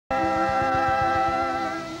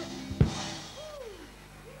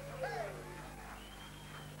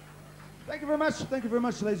Thank you very much. Thank you very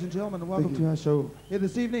much, ladies and gentlemen, and welcome to our show here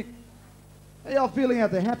this evening. How y'all feeling out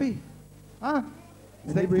there? Happy? Huh?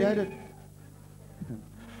 Inebriated?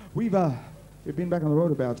 We've been back on the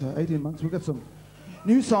road about 18 months. We've got some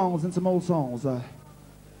new songs and some old songs.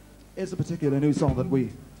 Here's a particular new song that we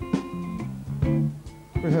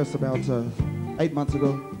rehearsed about 8 months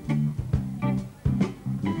ago.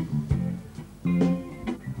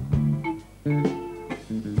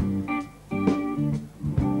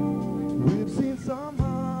 We've seen some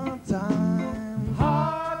hard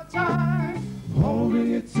times.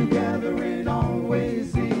 Holding it together ain't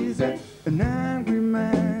always easy. An angry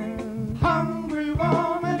man, hungry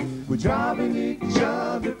woman, we're driving each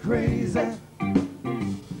other crazy.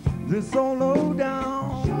 This so low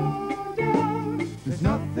down, there's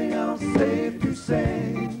nothing else safe to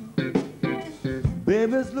say.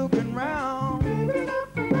 Baby's looking round,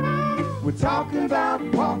 we're talking about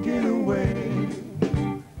walking away.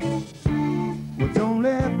 Well, don't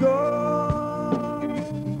let go,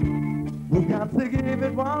 we've got to give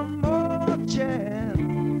it one more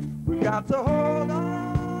chance. We've got to hold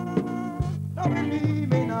on. Knowing me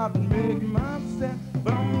may not make much sense,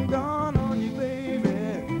 but I'm gone on you,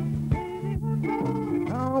 baby.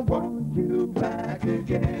 I want you back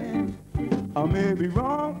again. I may be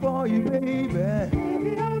wrong for you, baby,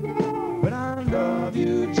 but I love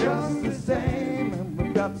you just the same. And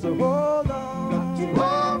we've got to hold on. We've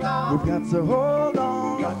got to hold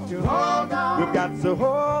on. We've got to hold on. We've got to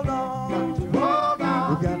hold on.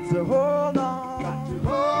 We've got to hold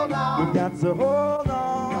on. We've got to hold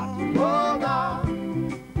on. Hold on.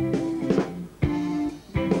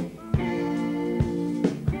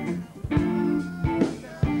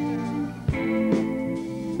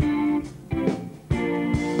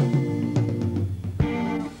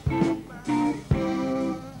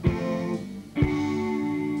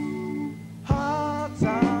 Hard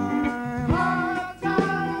times,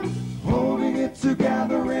 holding it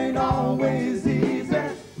together ain't always easy.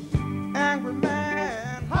 Angry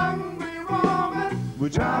man, hungry woman, we're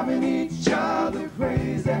driving each other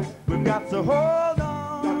crazy. We've got to hold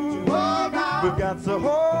on. We've got to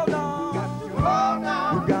hold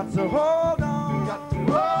on. We've got to hold on.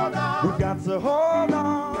 We've got to hold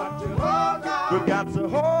on. We've got to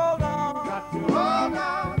hold on.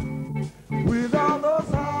 With all those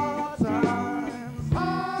hard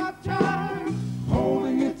times,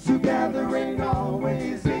 holding it together ain't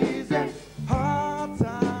always easy. Hard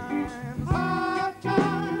times,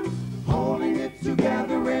 holding it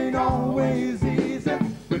together ain't always easy.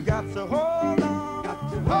 We've got to hold on.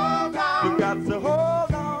 We've got to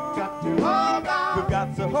hold on. We've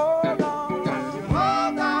got to hold on.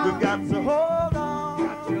 We've got to hold on.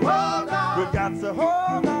 We've got to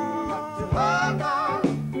hold on.